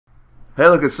Hey,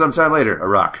 look, it's sometime later. A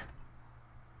rock.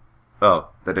 Oh,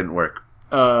 that didn't work.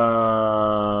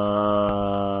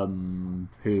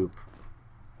 Poop.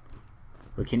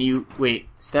 But can you... Wait,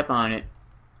 step on it.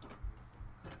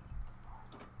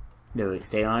 No, wait,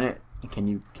 stay on it. Can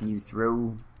you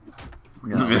throw...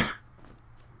 No.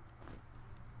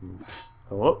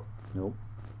 Oh, nope.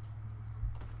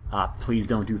 Please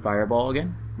don't do fireball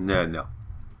again. No. Nope.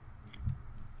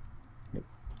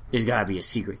 There's gotta be a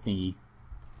secret thingy.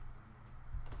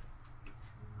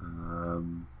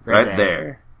 Right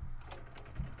there.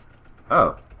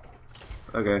 Oh.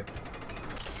 Okay.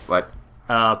 What?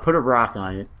 Put a rock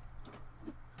on it.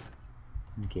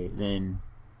 Okay, then...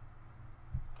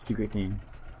 Secret thing.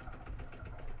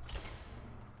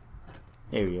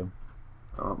 There we go.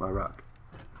 I want my rock.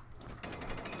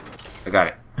 I got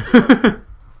it.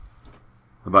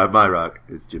 my rock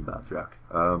is Jim Bob's rock.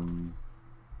 You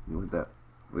want that?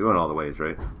 We went all the ways,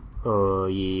 right?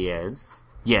 Yes.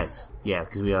 Yes. Yeah,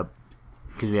 because we have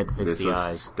to fix the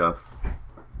eyes. Stuff.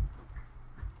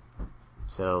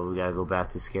 So we gotta go back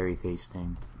to scary face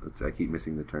thing. Which I keep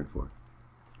missing the turn for.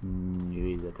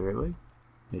 Is that the right way?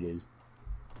 It is.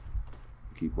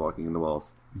 Keep walking in the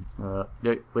walls. No,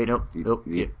 wait, nope. Nope.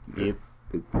 Yep. It's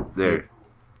there.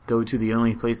 Go to the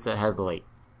only place that has the light.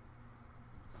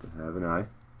 So have an eye.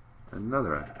 And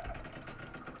another eye.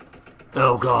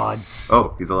 Oh, God.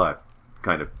 Oh, he's alive.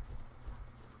 Kind of.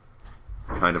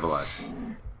 Kind of alive.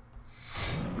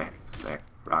 Mac,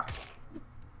 rock.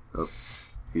 Oh.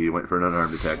 He went for an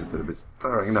unarmed attack instead of his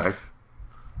throwing a knife.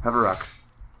 Have a rock.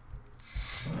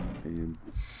 And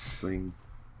swing.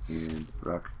 And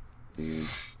rock. And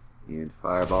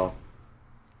fireball.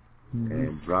 And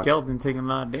This rock. skeleton taking a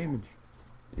lot of damage.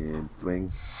 And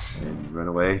swing. And run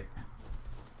away.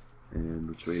 And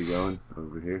which way are you going?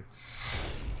 Over here.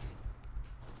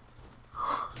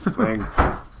 Swing.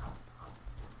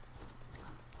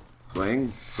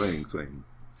 Swing. Swing. Swing.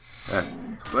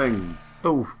 Swing.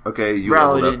 Oh. Okay, you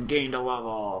leveled Rallied up. gained a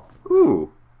level.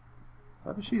 Ooh.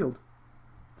 Have a shield.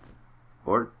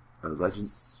 Or a legend.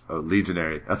 Oh,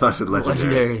 legionary. I thought it said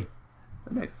legendary.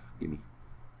 A knife. Gimme.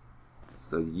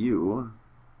 So you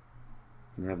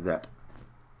can have that.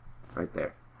 Right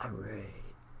there. Alright.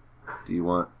 Do you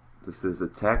want... This is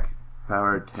attack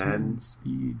power 10.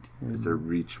 Speed 10. It's a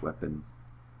reach weapon.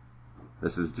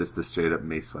 This is just a straight up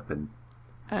mace weapon.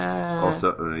 Also,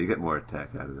 Also, no, you get more attack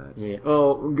out of that. yeah.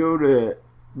 Oh, go to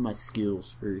my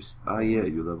skills first. Oh yeah,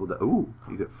 you leveled up. Ooh,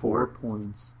 you get 4. 4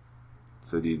 points.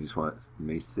 So do you just want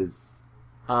maces?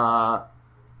 Throw...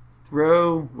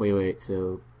 Wait.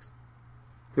 So,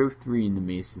 throw 3 in the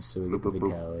maces so we get the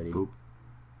vitality. Boop.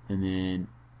 And then,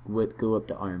 go up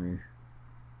to armor.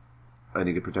 And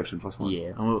you get protection +1.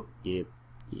 Yeah.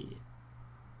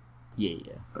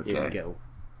 Yeah. Okay. There we go.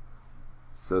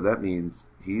 So that means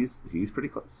he's pretty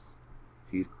close.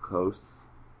 He's close.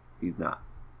 He's not.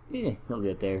 Yeah, he'll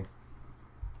get there.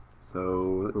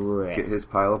 So let's Rest. get his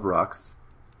pile of rocks.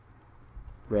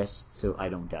 Rest so I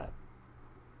don't die.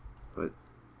 But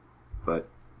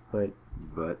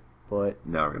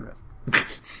now we're gonna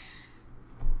rest.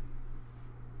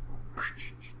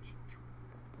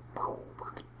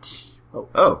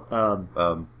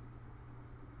 Oh.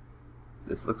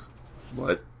 This looks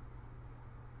what?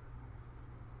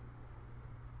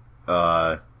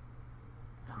 Are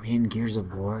we in Gears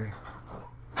of War?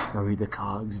 Are we the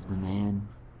cogs of the man?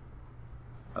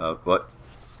 What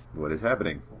is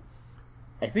happening?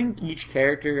 I think each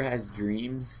character has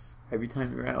dreams every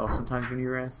time you rest, or sometimes when you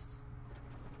rest.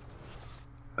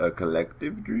 A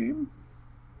collective dream? ...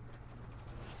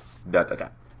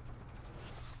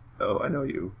 Oh, I know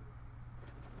you.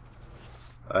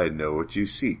 I know what you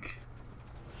seek.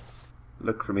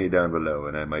 Look for me down below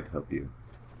and I might help you.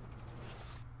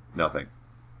 Nothing.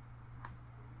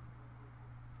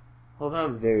 Well, that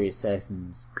was very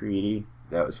Assassin's Creed-y.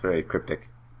 That was very cryptic.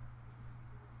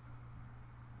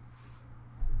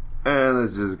 And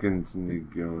let's just continue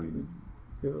going.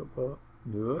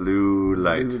 Blue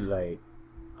light. Blue light.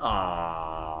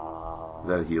 Ah. Is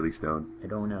that a Healy Stone? I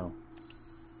don't know.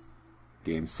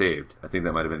 Game saved. I think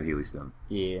that might have been a Healy Stone.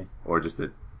 Yeah. Or just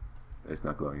that it's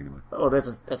not glowing anymore. Oh,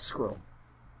 that's a scroll.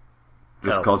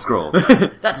 This is called Scroll.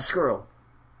 That's a scroll.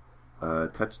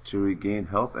 Touch to regain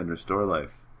health and restore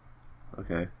life.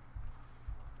 Okay.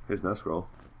 Here's no scroll.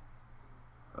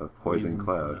 A poison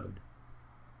cloud.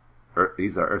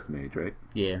 He's our Earth Mage, right?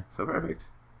 Yeah. So perfect.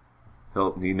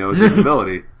 He knows his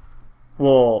ability.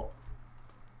 Well.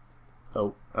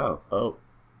 Oh. Oh,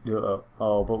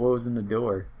 but what was in the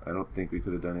door? I don't think we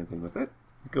could have done anything with it.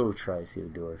 Go try to see the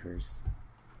door first.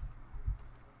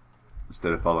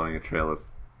 Instead of following a trail of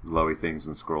glowy things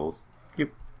and scrolls.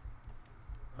 Yep.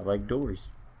 I like doors.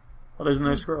 Oh, there's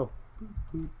another scroll.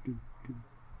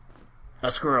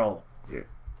 A scroll. Here.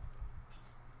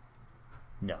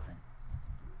 Nothing.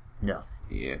 Nothing.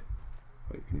 Yeah.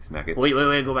 Wait, can you smack it? Wait,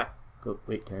 go back. Go,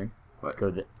 wait, turn. What?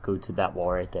 Go to that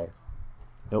wall right there.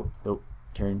 Nope,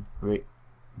 turn, wait.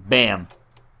 Bam.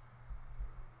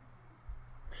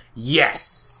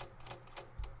 Yes!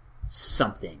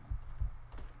 Something.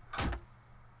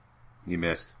 You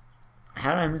missed.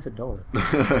 How did I miss a door?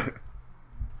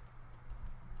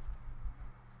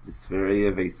 It's very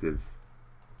evasive.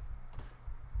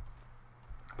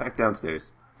 Back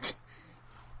downstairs.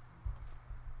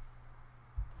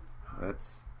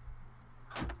 That's...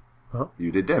 Oh.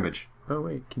 You did damage. Oh,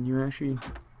 wait, can you actually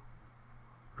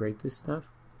break this stuff?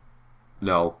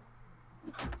 No.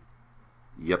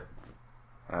 Yep.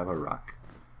 Have a rock.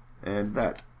 And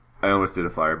that. I almost did a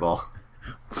fireball.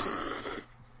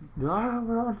 No,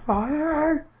 we're on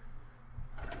fire!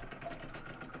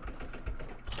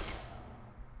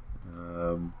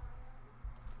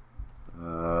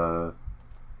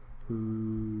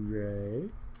 Right.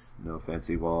 No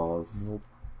fancy walls. Nope.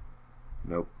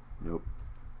 Nope. Nope.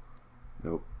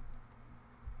 Nope.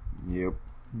 Yep.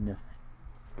 Nothing.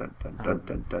 Dun dun dun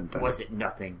dun dun dun. Was it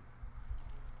nothing?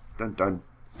 Dun dun.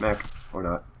 Smack. Or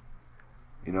not.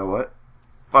 You know what?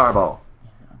 Fireball.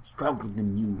 I'm stronger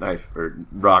than you. Knife. Or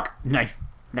rock. Knife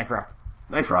rock.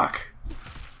 Knife rock.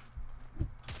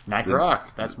 Knife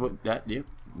rock. That's what that do.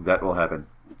 That will happen.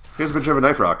 Here's a picture of a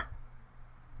knife rock.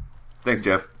 Thanks,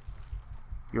 Jeff.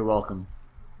 You're welcome.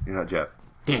 You're not Jeff.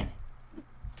 Damn it.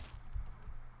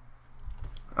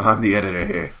 I'm the editor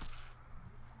here.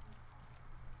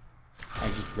 I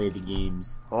just played the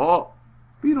games. Oh!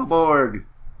 Beetleborg!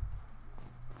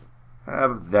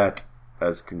 Have that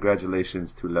as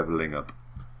congratulations to leveling up.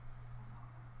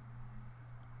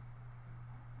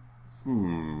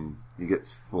 He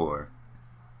gets 4.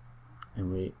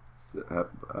 And wait. So,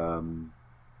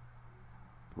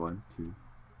 1, 2,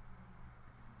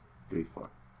 3, 4.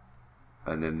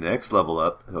 And then next level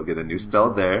up, he'll get a new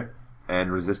spell there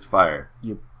and resist fire.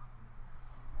 Yep.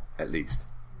 At least.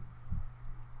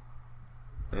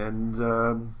 And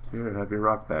here, have your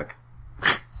rock back.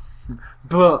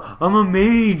 But I'm a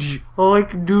mage. All I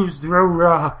can do is throw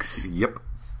rocks. Yep.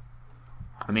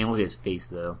 I mean, look at his face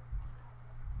though.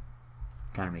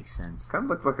 Kind of makes sense. Kind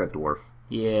of looks like a dwarf.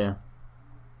 Yeah.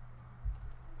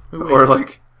 Wait. Or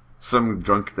like some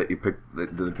drunk that you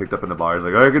picked up in the bar. Is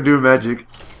like, oh, I can do magic.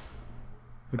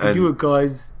 I can do it,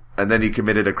 guys. And then he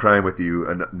committed a crime with you,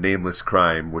 a nameless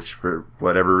crime, which for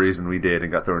whatever reason we did,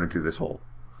 and got thrown into this hole.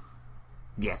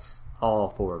 Yes, all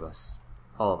 4 of us.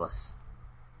 All of us.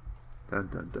 Dun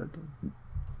dun dun dun.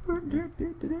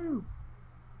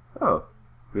 Oh,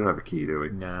 we don't have a key, do we?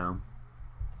 No.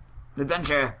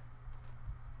 Adventure.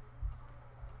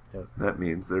 That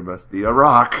means there must be a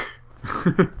rock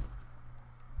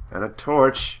and a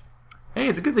torch. Hey,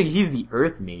 it's a good thing he's the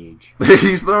Earth Mage.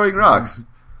 He's throwing rocks.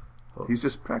 He's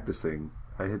just practicing.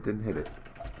 I didn't hit it.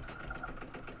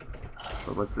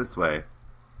 But what's this way?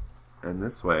 And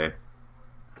this way?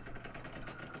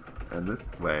 And this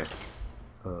way?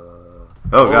 Oh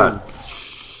god.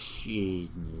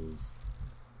 Jesus.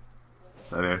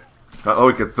 Come here. Oh,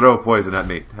 he can throw poison at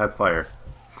me. Have fire.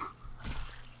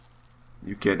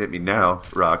 You can't hit me now.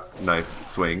 Rock, knife,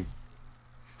 swing.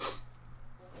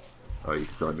 Oh, you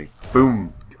can still hit me.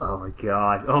 Boom. Oh my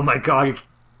god. Oh my god.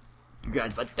 You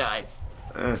guys about to die.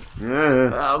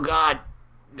 Yeah. Oh god.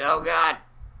 Oh god.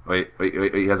 Wait.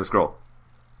 He has a scroll.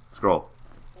 Scroll.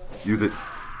 Use it.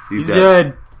 He's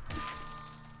dead.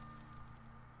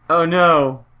 Oh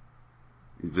no.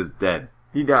 He's just dead.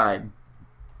 He died.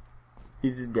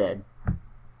 He's just dead.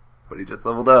 But he just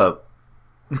leveled up.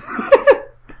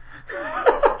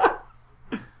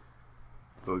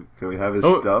 Can we have his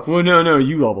stuff? Well, no,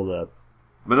 you leveled up.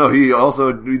 But no,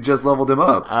 we just leveled him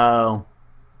up. Oh.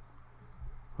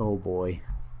 Oh boy.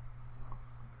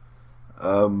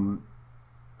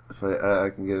 If I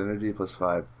can get energy plus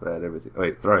 5 if I had everything. Oh,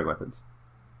 wait, throwing weapons.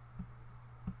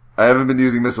 I haven't been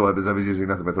using missile weapons. I've been using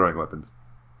nothing but throwing weapons.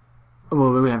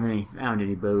 Well, we haven't found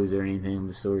any bows or anything of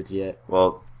the sorts yet.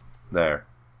 Well, there.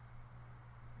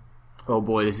 Oh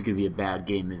boy, this is gonna be a bad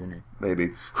game, isn't it?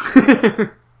 Maybe.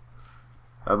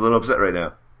 I'm a little upset right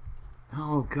now.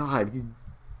 Oh god,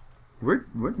 we're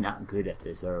not good at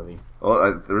this, are we?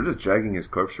 Well, we're just dragging his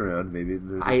corpse around. Maybe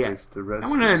there's a place to rest. I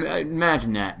want to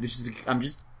imagine that. I'm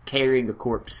just carrying a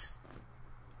corpse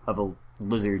of a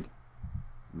lizard.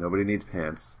 Nobody needs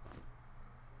pants.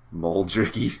 Mole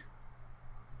jerky.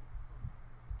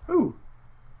 Ooh.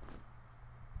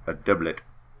 A doublet.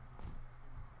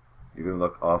 You're gonna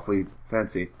look awfully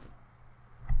fancy.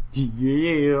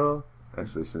 Yeah.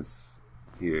 Actually, since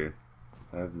here,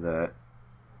 I have that.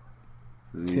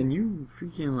 Can you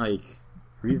freaking, like,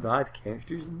 revive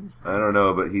characters in this? I don't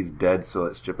know, but he's dead, so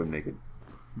let's strip him naked.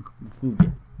 He's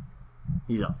dead.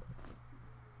 He's off.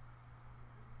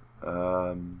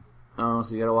 Oh,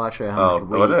 so you gotta watch how much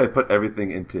weight. What did I put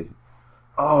everything into?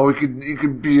 Oh, you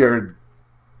could be our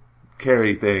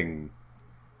carry thing.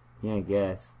 Yeah, I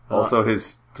guess. Also,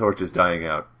 his torch is dying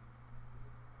out.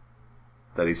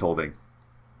 That he's holding.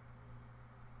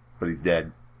 But he's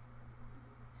dead.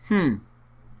 Just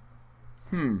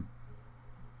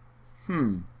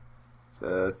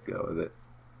go with it.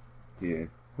 Here.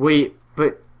 Wait,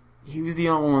 but he was the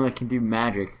only one that can do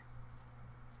magic.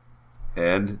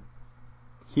 And?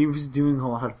 He was doing a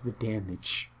lot of the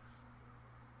damage.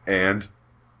 And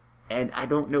I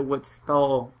don't know what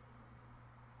spell...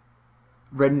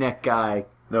 Redneck guy.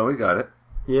 No, we got it.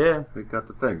 Yeah. We got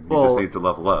the thing. We just need to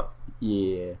level up.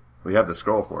 Yeah. We have the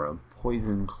scroll for him.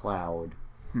 Poison cloud.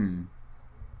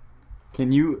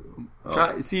 Can you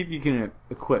try see if you can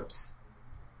equips?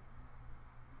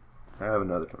 I have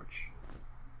another torch.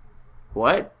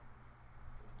 What?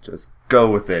 Just go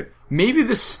with it. Maybe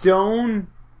the stone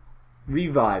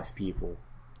revives people,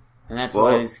 and that's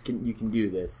why you can do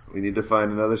this. We need to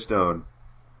find another stone.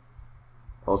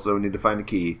 Also, we need to find a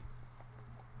key.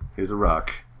 Here's a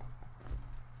rock.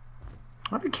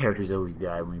 Why do characters always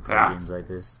die when we play games like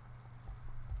this?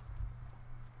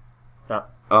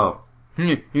 Oh.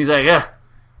 He's like,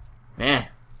 man.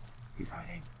 He's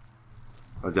hiding.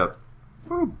 What's up?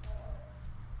 Boom.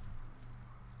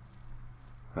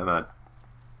 Come on.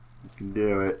 You can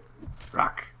do it.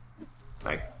 Rock.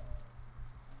 Knife.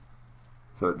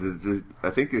 So, I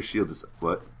think your shield is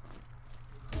what?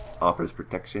 Offers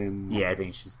protection? Yeah, I think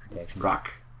it's just protection.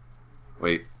 Rock.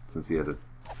 Wait, since he has a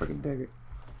fucking dagger.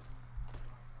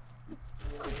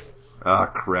 Ah,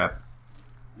 crap.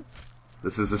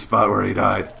 This is the spot where he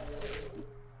died.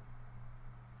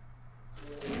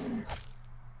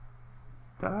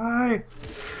 Die!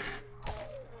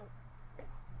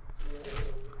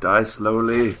 Die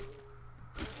slowly.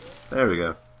 There we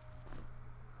go.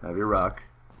 Have your rock.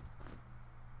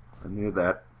 I need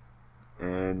that.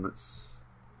 And let's...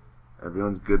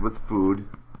 Everyone's good with food.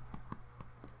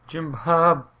 Jim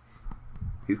Bob.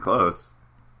 He's close.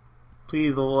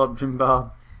 Please level up, Jim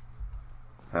Bob.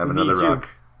 Have another rock.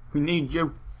 We need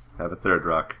you. Have a third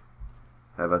rock.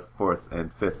 Have a fourth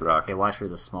and fifth rock. Okay, watch for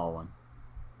the small one.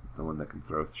 The one that can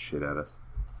throw shit at us.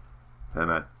 Come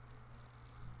on.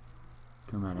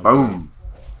 Come on. Boom!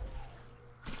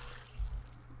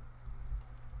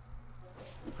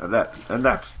 Have that, and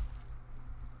that.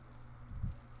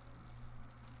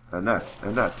 And that,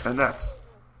 and that, and that.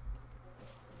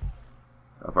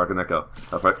 How far can that go?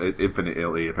 How far?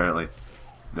 Infinitely, apparently.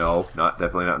 No,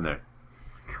 definitely not in there.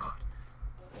 God.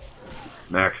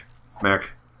 Smack,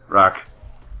 smack, rock.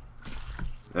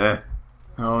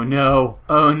 Oh no!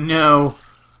 Oh no!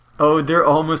 Oh, they're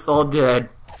almost all dead.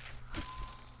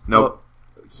 Nope.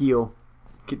 Oh, heal.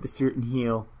 Get the suit and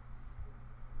heal.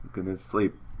 I'm gonna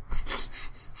sleep.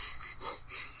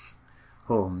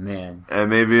 Oh man. And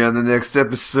maybe on the next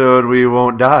episode we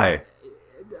won't die.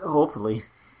 Hopefully.